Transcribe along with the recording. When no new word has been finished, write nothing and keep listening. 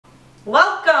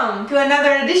Welcome to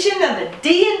another edition of the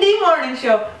D&D Morning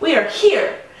Show. We are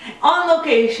here on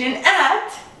location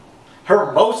at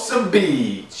Hermosa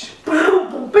Beach,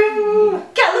 California.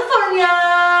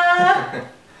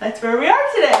 That's where we are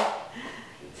today.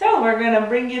 So we're going to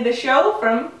bring you the show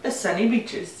from the sunny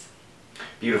beaches.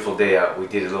 Beautiful day out. We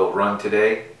did a little run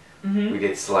today. We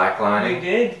did slacklining. We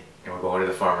did. And we're going to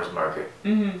the farmer's market.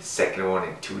 Second one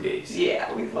in 2 days.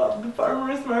 Yeah, we love the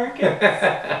farmer's market.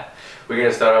 We're going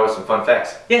to start out with some fun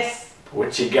facts. Yes.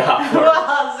 What you got for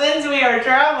Well, since we are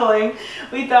traveling,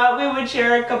 we thought we would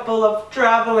share a couple of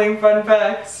traveling fun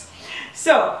facts.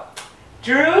 So,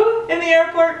 Drew in the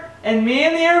airport and me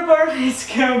in the airport is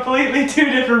completely two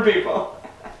different people.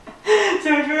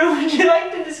 So, Drew, would you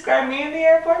like to describe me in the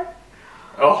airport?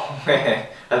 Oh man,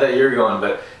 I thought you were going,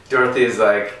 but Dorothy is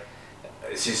like,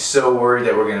 she's so worried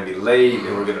that we're going to be late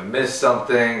and we're going to miss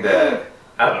something that,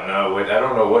 I don't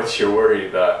know what you're worried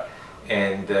about.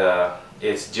 And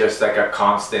it's just like a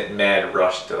constant mad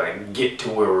rush to like get to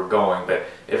where we're going. But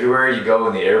everywhere you go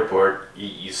in the airport,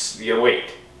 you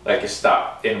wait, like you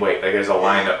stop and wait. Like there's a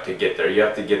lineup to get there. You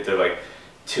have to get there like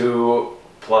 2+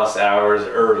 hours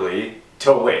early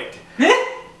to wait.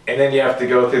 And then you have to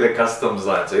go through the customs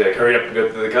line. So you like hurry up and go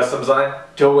through the customs line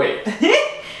to wait.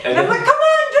 And I'm like, come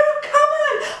on, Drew, come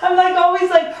on. I'm like always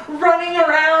like running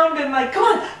around and like, come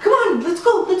on, let's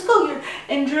go.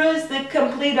 And Drew's the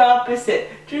complete opposite.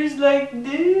 Drew's like,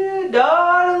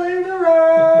 dawdling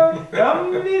around,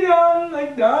 dum-de-dum,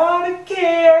 like don't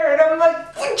care. And I'm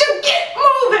like, would you get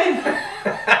moving?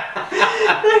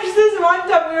 There's this one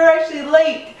time we were actually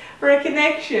late for a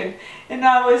connection. And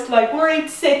I was like worried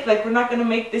sick, like we're not going to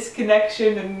make this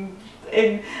connection.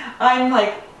 And I'm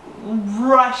like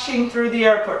rushing through the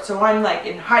airport. So I'm like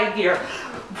in high gear,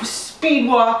 speed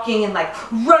walking and like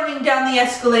running down the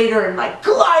escalator and like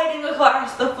gliding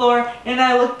across the floor. And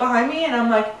I look behind me and I'm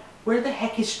like, where the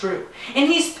heck is Drew?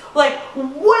 And he's like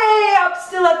way up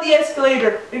still at the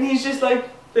escalator. And he's just like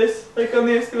this, like on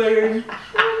the escalator. And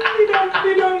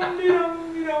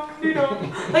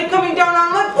like coming down,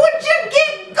 I'm like, would you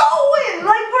get going?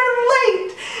 Like we're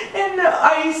late. And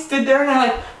I stood there and I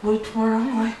like looked more.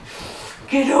 I'm like,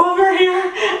 get over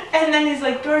here. And then he's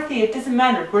like, Dorothy, it doesn't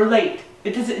matter. We're late.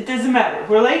 It doesn't matter.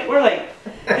 We're late. It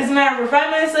doesn't matter if we're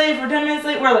 5 minutes late, if we're 10 minutes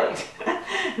late, we're late.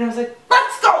 And I was like,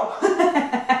 let's go.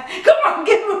 Come on,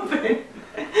 get moving.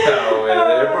 Oh man,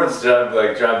 the airports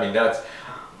drive me nuts.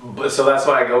 But so that's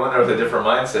why I go in there with a different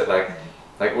mindset. Like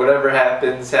whatever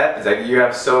happens, happens. Like you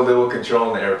have so little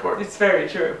control in the airport. It's very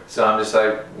true. So I'm just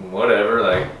like, whatever.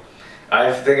 Like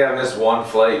I think I missed one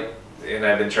flight, and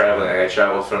I've been traveling. Like I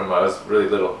traveled from I was really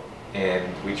little, and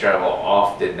we travel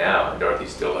often now. And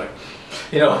Dorothy's still like,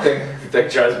 you know,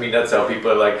 that drives me nuts how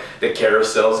people are like the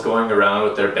carousels going around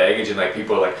with their baggage, and like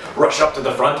people are like rush up to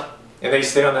the front, and they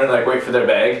stand there and like wait for their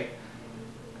bag,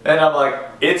 and I'm like,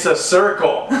 it's a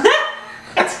circle. Drew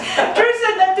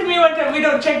said that to me one time. We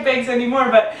don't check bags anymore,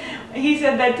 but he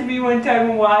said that to me one time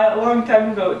a long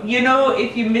time ago. You know,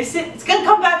 if you miss it, it's gonna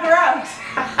come back around.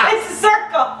 It's a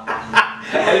circle.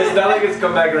 And it's not like it's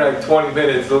come back in like 20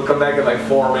 minutes. It'll come back in like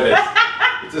 4 minutes.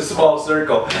 It's a small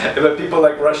circle. But people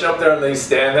like rush up there and they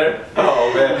stand there.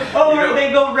 Oh man. Oh, or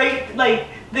they go right, like,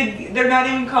 they're not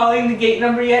even calling the gate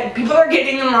number yet. People are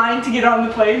getting in line to get on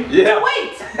the plane. Yeah. To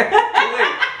wait. To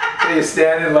wait. So you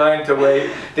stand in line to wait.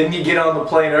 Then you get on the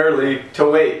plane early to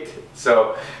wait.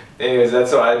 So anyways,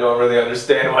 that's why I don't really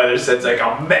understand why there's such like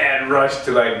a mad rush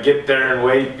to like get there and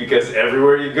wait, because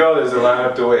everywhere you go there's a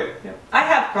lineup to wait. Yeah. I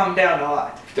have calmed down a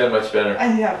lot. You've done much better. I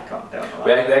have calmed down a lot.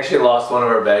 We actually lost one of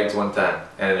our bags one time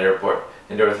at an airport,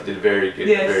 and Dorothy did a very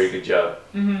good job.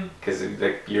 Because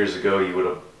like years ago you would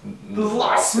have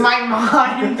lost my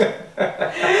mind.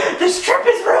 This trip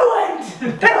is ruined.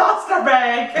 They lost our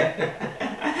bag.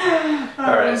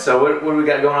 Alright, so what do we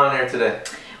got going on here today?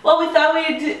 Well, we thought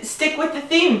we'd stick with the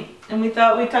theme, and we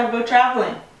thought we'd talk about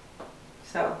traveling.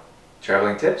 So.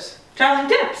 Traveling tips? Traveling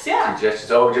tips, yeah.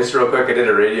 Suggestions. Oh, just real quick, I did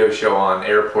a radio show on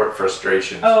airport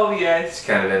frustrations. Oh, yes. It's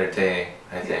kind of entertaining,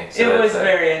 I think. So it was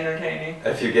very entertaining.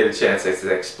 If you get a chance, it's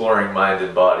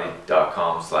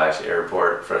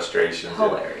exploringmindandbody.com/airport frustrations.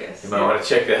 Hilarious. You might want to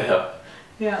check that out.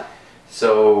 Yeah.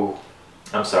 So,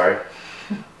 I'm sorry.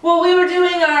 Well, we were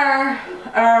doing our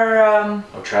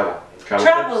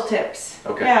travel tips.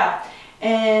 Okay. Yeah.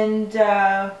 And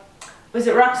was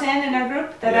it Roxanne in our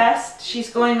group that asked? She's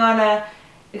going on a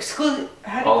exclusive.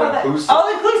 How do you call that?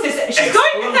 All-inclusive. She's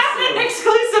going on an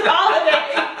exclusive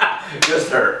holiday. Just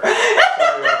her.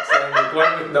 Sorry, Roxanne. We're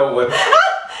going with no one.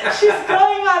 She's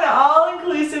going on an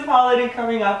all-inclusive holiday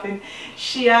coming up, and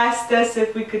she asked us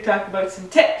if we could talk about some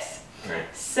tips. Right.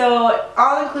 So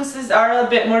all-inclusives are a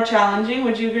bit more challenging,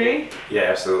 would you agree? Yeah,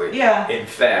 absolutely. Yeah. In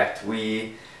fact,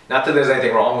 not that there's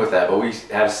anything wrong with that, but we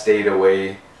have stayed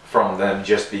away from them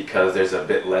just because there's a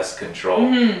bit less control.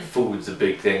 Food's a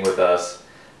big thing with us.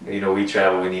 You know, we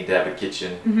travel, we need to have a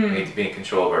kitchen, we need to be in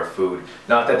control of our food.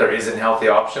 Not that there isn't healthy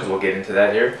options, we'll get into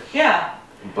that here. Yeah.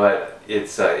 But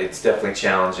it's definitely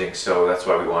challenging, so that's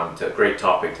why we wanted a great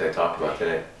topic to talk about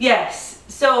today. Yes.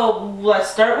 So let's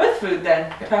start with food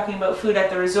then, talking about food at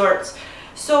the resorts.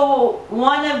 So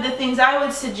one of the things I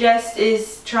would suggest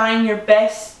is trying your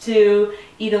best to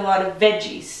eat a lot of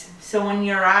veggies. So when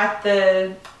you're at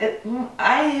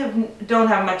don't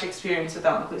have much experience with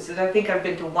all-inclusive. I think I've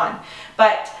been to one.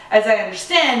 But as I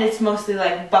understand, it's mostly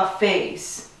like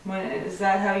buffets. Is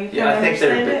that how you can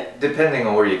understand it? Depending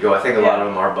on where you go. I think a lot of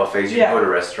them are buffets. You can go to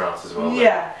restaurants as well.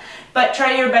 Yeah. But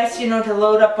try your best, you know, to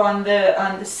load up on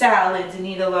the salads and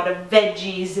eat a lot of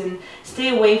veggies and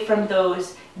stay away from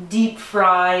those deep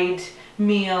fried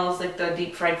meals like the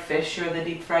deep fried fish or the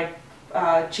deep fried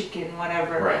chicken,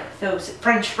 whatever. Right. Those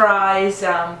French fries.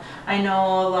 I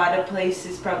know a lot of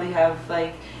places probably have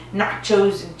like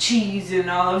nachos and cheese and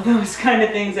all of those kind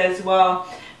of things as well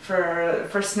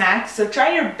for snacks. So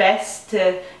try your best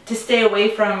to stay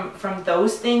away from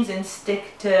those things and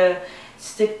stick to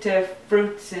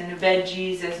fruits and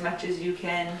veggies as much as you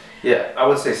can. Yeah, I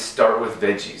would say start with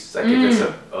veggies. Like if it's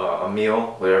a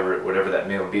meal, whatever that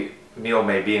meal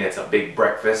may be, and it's a big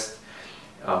breakfast,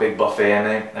 a big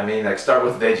buffet. I mean, like start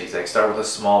with veggies. Like start with a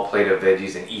small plate of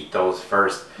veggies and eat those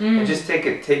first, and just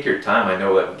take your time. I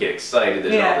know that we get excited.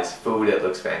 There's all this food that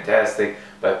looks fantastic,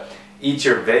 but eat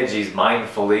your veggies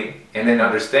mindfully, and then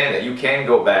understand that you can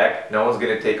go back. No one's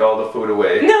going to take all the food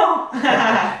away. No!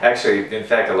 Actually, in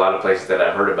fact, a lot of places that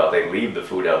I've heard about, they leave the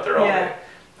food out there all day,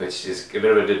 which is a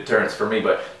bit of a deterrence for me.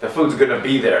 But the food's going to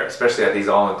be there, especially at these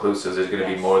all-inclusives. There's going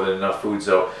to be more than enough food.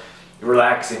 So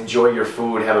relax, enjoy your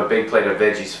food, have a big plate of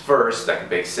veggies first, like a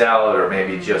big salad, or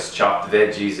maybe just chopped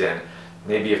veggies, and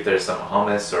maybe if there's some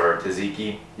hummus or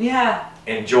tzatziki,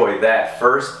 enjoy that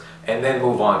first. And then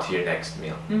move on to your next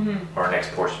meal or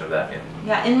next portion of that meal.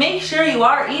 Yeah, and make sure you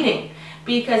are eating,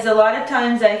 because a lot of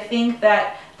times I think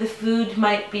that the food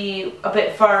might be a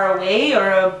bit far away or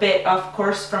a bit off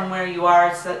course from where you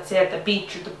are, so let's say at the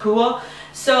beach or the pool.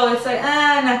 So it's like,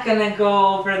 I'm not gonna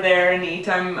go over there and eat.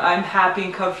 I'm happy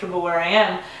and comfortable where I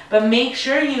am. But make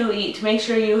sure you eat. Make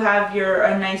sure you have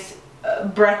a nice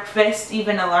breakfast,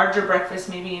 even a larger breakfast,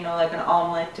 maybe, you know, like an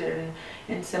omelet and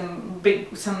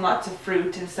some lots of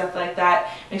fruit and stuff like that.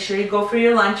 Make sure you go for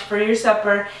your lunch, for your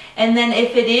supper, and then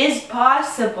if it is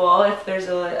possible, if there's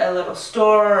a little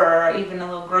store or even a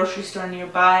little grocery store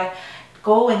nearby,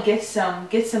 go and get some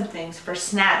things for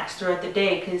snacks throughout the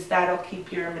day, because that'll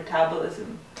keep your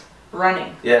metabolism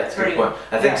running. Yeah, that's a good point.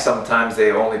 I think sometimes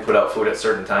they only put out food at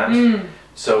certain times.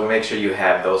 So make sure you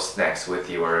have those snacks with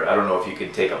you, or I don't know if you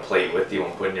can take a plate with you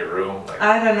and put in your room. Like,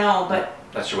 I don't know, but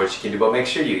not sure what you can do, but make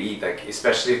sure you eat, like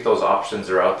especially if those options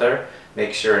are out there.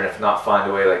 Make sure, and if not, find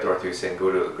a way, like Dorothy was saying,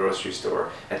 go to the grocery store.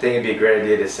 I think it'd be a great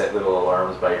idea to set little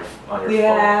alarms on your phone.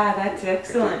 Yeah, that's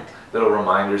excellent. Little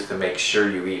reminders to make sure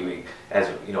you eat. As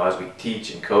we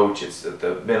teach and coach, it's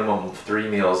the minimum of 3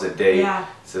 meals a day. Yeah.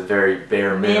 It's a very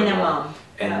bare minimum.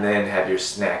 And then have your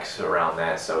snacks around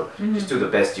that. So just do the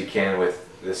best you can with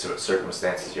the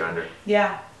circumstances you're under.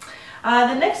 Yeah.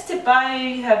 The next tip I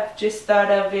have just thought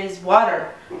of is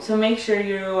water. So make sure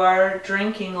you are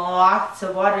drinking lots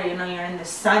of water. You know, you're in the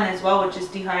sun as well, which is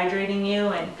dehydrating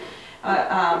you,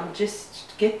 and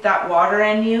just get that water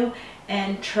in you,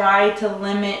 and try to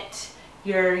limit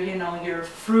your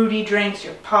fruity drinks,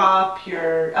 your pop,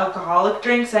 your alcoholic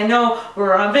drinks. I know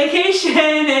we're on vacation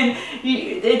and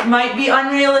it might be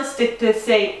unrealistic to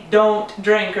say don't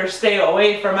drink or stay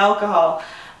away from alcohol.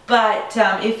 But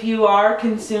if you are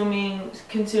consuming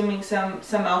some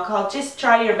alcohol, just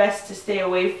try your best to stay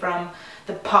away from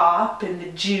the pop and the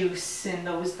juice and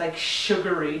those like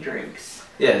sugary drinks.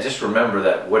 Yeah, just remember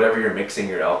that whatever you're mixing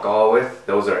your alcohol with,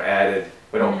 those are added.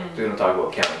 We don't talk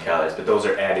about counting calories, but those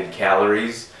are added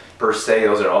calories per se.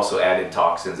 Those are also added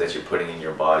toxins that you're putting in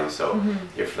your body. So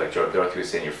if, like Dorothy was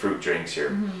saying, your fruit drinks,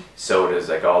 your sodas,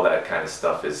 like all that kind of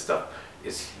stuff is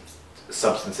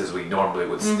substances we normally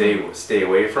would stay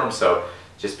away from. So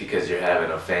just because you're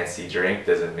having a fancy drink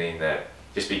doesn't mean that.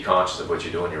 Just be conscious of what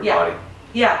you're doing in your body.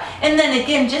 Yeah, and then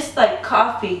again, just like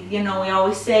coffee, you know, we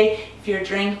always say if you're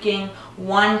drinking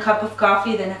 1 cup of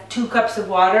coffee, then have 2 cups of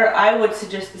water. I would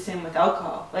suggest the same with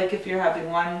alcohol. Like if you're having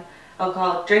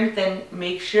alcoholic drink, then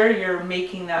make sure you're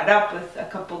making that up with a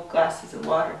couple glasses of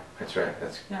water. That's right.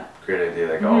 That's a great idea.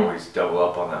 Like always double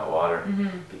up on that water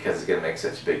because it's going to make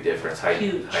such a big difference.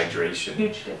 Huge. Hydration.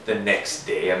 Huge difference. The next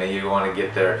day. I mean, you want to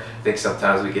get there. I think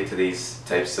sometimes we get to these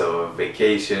types of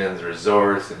vacations,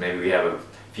 resorts, and maybe we have a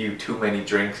few too many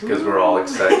drinks because we're all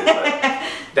excited. But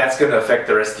that's going to affect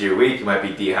the rest of your week. You might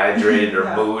be dehydrated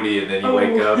or moody, and then you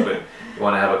wake up and you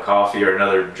want to have a coffee or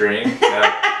another drink.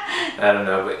 I don't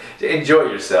know, but enjoy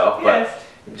yourself. But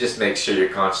just make sure you're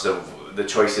conscious of the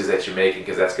choices that you're making,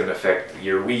 because that's going to affect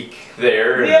your week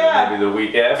there and maybe the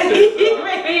week after. So.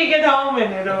 Maybe you get home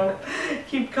and it'll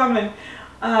keep coming.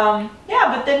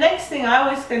 But the next thing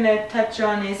I was going to touch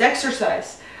on is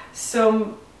exercise.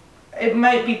 So it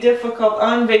might be difficult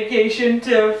on vacation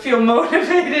to feel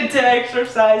motivated to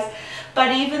exercise,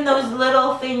 but even those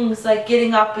little things like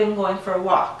getting up and going for a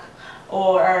walk,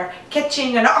 or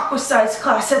catching an aqua-size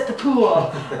class at the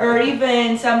pool, or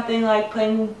even something like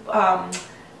playing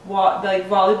like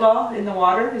volleyball in the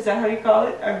water. Is that how you call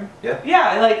it?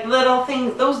 Yeah, like little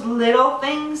things. Those little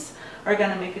things are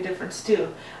going to make a difference too.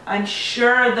 I'm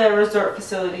sure the resort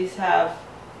facilities have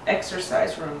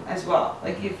exercise room as well.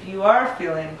 Like if you are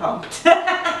feeling pumped,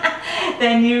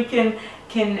 then you can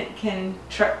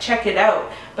check it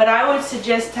out. But I would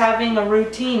suggest having a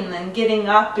routine and getting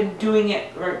up and doing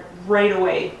it right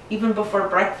away, even before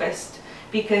breakfast,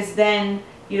 because then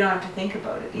you don't have to think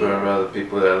about it. But I'd rather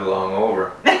people that are long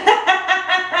over.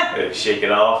 They shake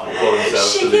it off and pull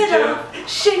themselves to the gym.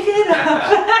 Shake it up.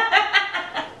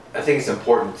 I think it's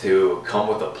important to come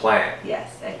with a plan.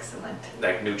 Yes, excellent.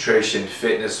 Like nutrition,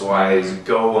 fitness-wise,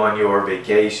 go on your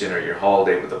vacation or your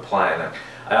holiday with a plan.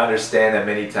 I understand that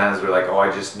many times we're like, oh, I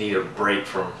just need a break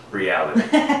from reality.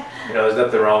 There's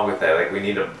nothing wrong with that. Like we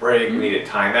need a break, we need a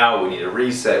time out, we need a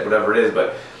reset, whatever it is.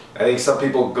 But I think some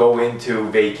people go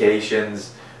into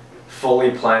vacations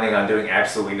fully planning on doing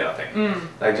absolutely nothing.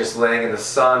 Like just laying in the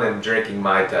sun and drinking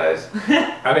Mai Tais.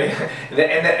 I mean,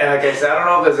 and like I said, I don't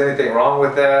know if there's anything wrong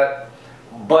with that,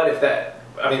 but but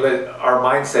our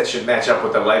mindset should match up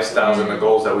with the lifestyles and the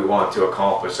goals that we want to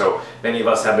accomplish. So many of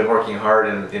us have been working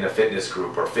hard in a fitness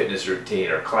group or fitness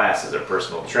routine or classes or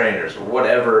personal trainers or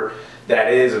whatever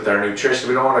that is with our nutrition.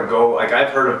 We don't want to go, like I've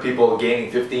heard of people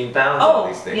gaining 15 pounds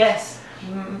on these things. Yes.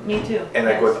 Me too. And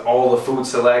like with all the food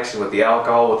selection, with the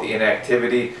alcohol, with the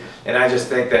inactivity, and I just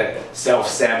think that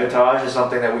self-sabotage is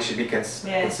something that we should be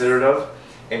considerate of.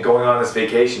 And going on this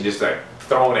vacation, just like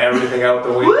throwing everything out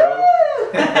the window.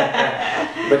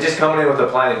 But just coming in with a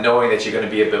plan and knowing that you're going to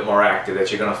be a bit more active,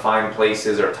 that you're going to find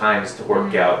places or times to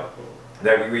work out.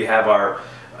 That we have our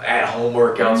at-home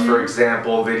workouts, for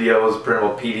example, videos,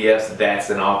 printable PDFs, that's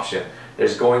an option.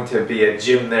 There's going to be a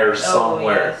gym there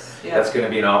somewhere. That's going to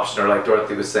be an option, or like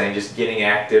Dorothy was saying, just getting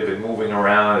active and moving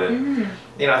around.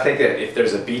 And I think that if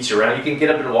there's a beach around, you can get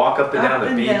up and walk up and down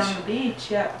the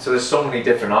beach. So there's so many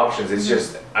different options. It's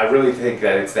just, I really think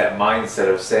that it's that mindset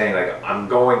of saying, like, I'm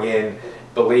going in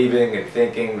believing and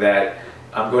thinking that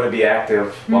I'm going to be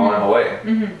active while I'm away.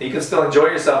 You can still enjoy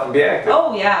yourself and be active.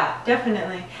 Oh yeah,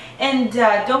 definitely. And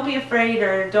don't be afraid,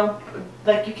 or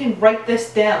you can write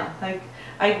this down. Like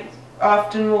I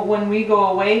often, when we go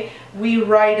away, we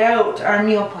write out our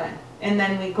meal plan, and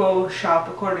then we go shop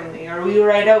accordingly, or we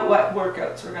write out what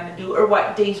workouts we're going to do, or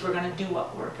what days we're going to do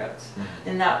what workouts.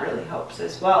 And that really helps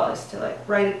as well, as to like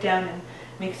write it down, and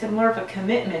makes it more of a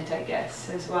commitment, I guess,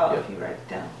 as well, if you write it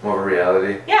down. More of a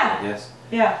reality. Yeah. I guess.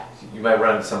 Yeah. You might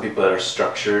run into some people that are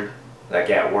structured,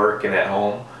 like at work and at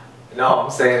home. No,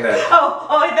 I'm saying that. Oh,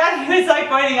 I thought he was like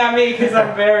pointing at me because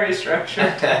I'm very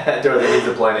structured. Dorothy needs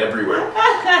a plan everywhere.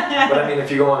 But I mean, if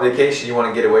you go on vacation, you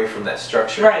want to get away from that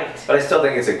structure. Right. But I still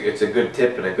think it's a good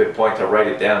tip and a good point to write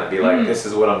it down and be like, this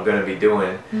is what I'm going to be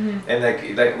doing. And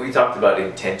like we talked about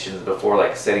intentions before,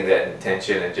 like setting that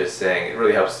intention and just saying, it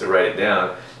really helps to write it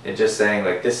down and just saying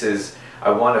like,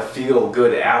 I want to feel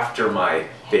good after my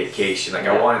vacation. Like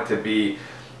I want it to be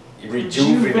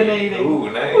rejuvenating.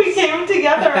 Ooh, nice. We came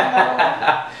together on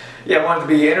that one. Yeah, I want it to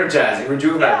be energizing,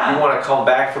 rejuvenating. You want to come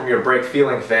back from your break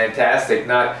feeling fantastic,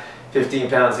 not 15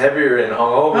 pounds heavier and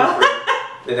hungover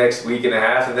for the next week and a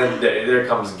half, and then there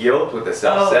comes guilt with the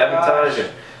self-sabotage,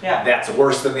 and that's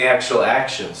worse than the actual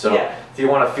action. So if you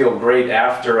want to feel great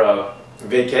after a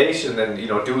vacation, then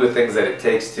do the things that it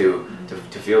takes to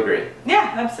feel great.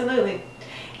 Yeah, absolutely.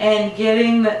 And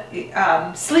getting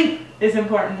sleep is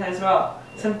important as well.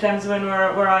 Sometimes when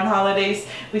we're on holidays,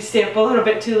 we stay up a little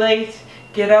bit too late,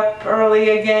 get up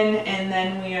early again, and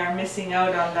then we are missing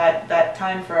out on that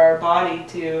time for our body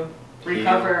to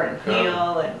recover and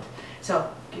heal. And so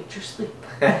get your sleep.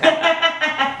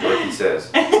 Dorothy says.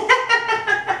 All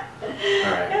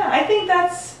right. Yeah, I think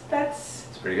that's that's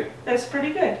pretty good. That's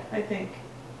pretty good, I think.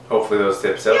 Hopefully those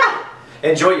tips help. Yeah.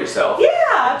 Enjoy yourself.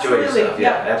 Yeah, Enjoy absolutely. yourself.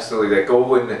 Yeah, absolutely. Like,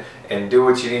 go and do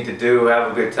what you need to do.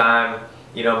 Have a good time.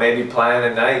 You know, maybe plan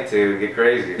a night to get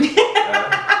crazy.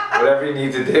 Whatever you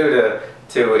need to do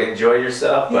to enjoy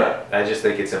yourself. But I just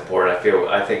think it's important.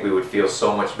 I think we would feel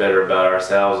so much better about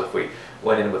ourselves if we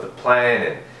went in with a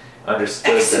plan and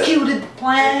executed the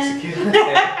plan.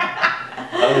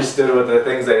 Understood what the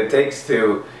things that it takes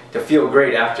to feel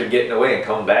great after getting away and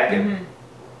coming back and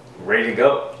ready to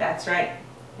go. That's right.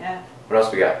 Yeah. What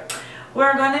else we got?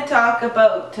 We're going to talk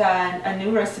about a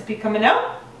new recipe coming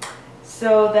out.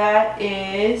 So that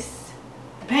is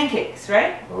the pancakes,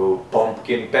 right? Oh,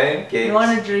 pumpkin pancakes.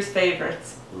 One of Drew's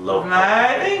favorites. Love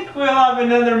I think we'll have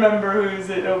another member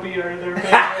it'll be their favorite.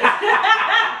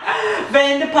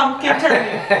 Van the pumpkin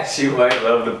turkey. She might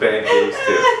love the pancakes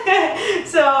too.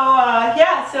 So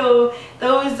yeah, so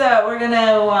those we're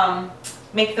gonna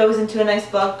make those into a nice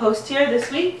blog post here this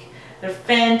week. They're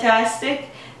fantastic.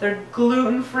 They're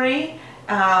gluten-free.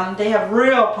 They have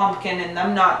real pumpkin in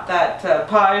them, not that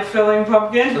pie-filling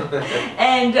pumpkin.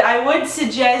 And I would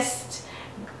suggest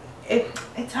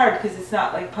it's hard because it's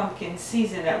not like pumpkin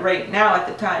season right now at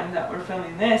the time that we're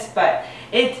filming this, but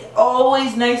it's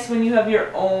always nice when you have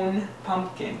your own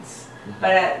pumpkins.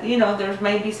 But you know, there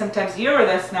might be sometimes a year where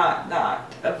that's not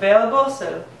available,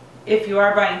 so if you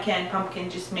are buying canned pumpkin,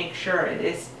 just make sure it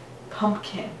is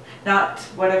pumpkin, not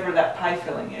whatever that pie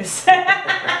filling is.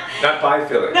 Not pie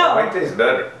filling. No. It might taste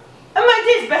better. It might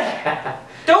taste better.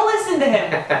 Don't listen to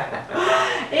him.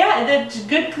 Yeah, the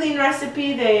good clean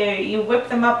recipe. You whip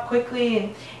them up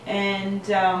quickly and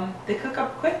they cook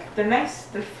up quick. They're nice.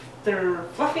 They're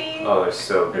fluffy. Oh, they're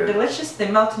so good. They're delicious. They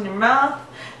melt in your mouth.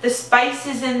 The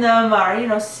spices in them are, you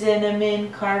know,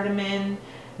 cinnamon, cardamom,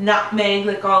 nutmeg,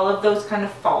 like all of those kind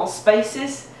of fall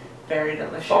spices. Very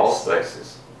delicious. Fall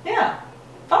spices. Yeah,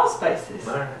 fall spices.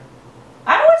 All right.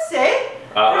 I would say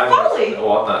they're folly.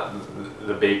 Well, I'm not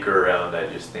the baker around. I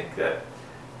just think that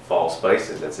fall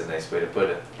spices, that's a nice way to put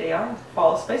it. They are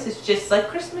fall spices, just like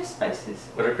Christmas spices.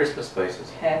 What are Christmas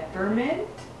spices? Peppermint.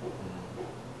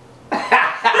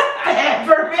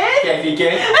 Peppermint? Candy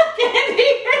cane? Candy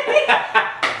cane.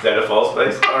 Is that a fall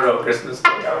spice? Or no, Christmas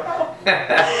spice?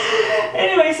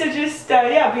 Anyway, so just,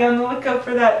 yeah, be on the lookout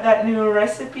for that new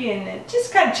recipe, and it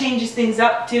just kind of changes things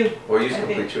up too. We'll use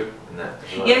Complete Truth in that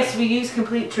as well. Yes, we use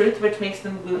Complete Truth, which makes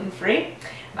them gluten-free.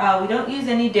 We don't use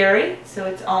any dairy, so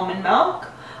it's almond milk.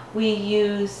 We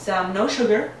use no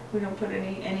sugar. We don't put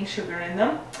any sugar in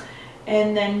them.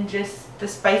 And then just the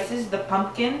spices, the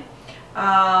pumpkin,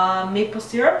 maple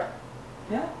syrup.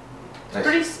 Yeah.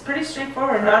 Nice. Pretty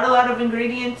straightforward. Not a lot of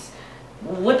ingredients.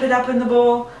 Whip it up in the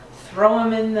bowl. Throw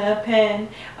them in the pan.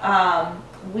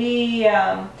 We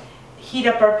heat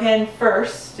up our pan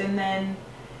first and then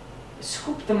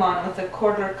scoop them on with a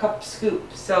 1/4 cup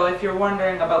scoop. So if you're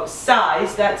wondering about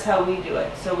size, that's how we do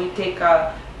it. So we take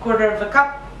a 1/4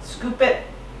 cup, scoop it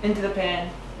into the pan,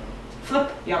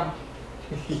 flip, yum.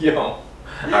 Yum.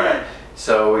 Alright,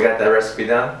 so we got that recipe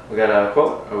done. We got a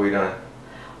quote, or are we done?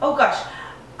 Oh gosh,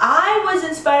 I was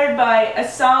inspired by a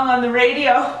song on the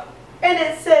radio, and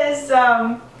it says,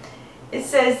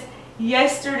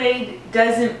 yesterday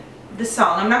doesn't, the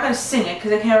song, I'm not going to sing it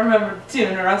because I can't remember the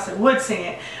tune or else I would sing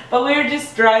it, but we were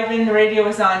just driving, the radio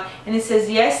was on, and it says,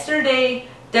 yesterday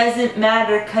doesn't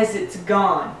matter because it's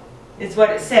gone, is what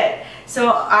it said. So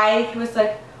I was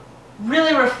like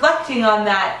really reflecting on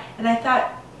that, and I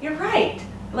thought, you're right,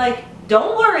 like,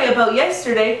 don't worry about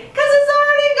yesterday because it's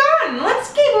already gone.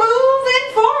 Let's keep moving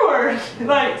forward.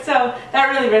 Like, so that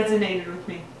really resonated with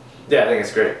me. Yeah, I think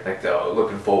it's great. Like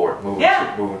looking forward,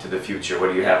 moving to the future. What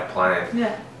do you have planned?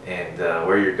 Yeah. And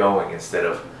where you're going instead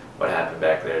of what happened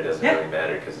back there. It doesn't really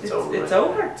matter because it's over. It's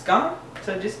over. It's gone.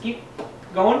 So just keep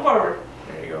going forward.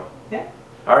 There you go. Yeah.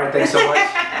 All right. Thanks so much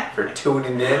for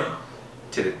tuning in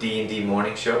to the D&D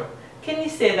Morning Show. Can you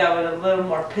say that with a little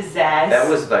more pizzazz? That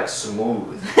was like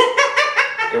smooth.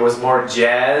 It was more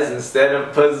jazz instead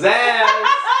of pizzazz.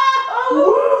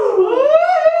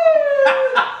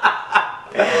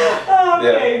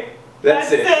 Okay. Yeah,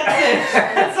 that's it.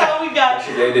 That's all we got.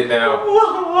 Should end it now.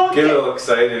 Okay. Get a little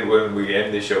excited when we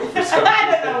end the show for some reason.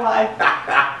 I don't know why.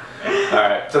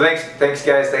 Alright, so thanks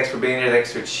guys. Thanks for being here.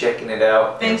 Thanks for checking it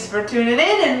out. Thanks for tuning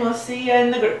in, and we'll see you in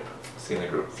the group. See you in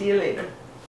the group. See you later.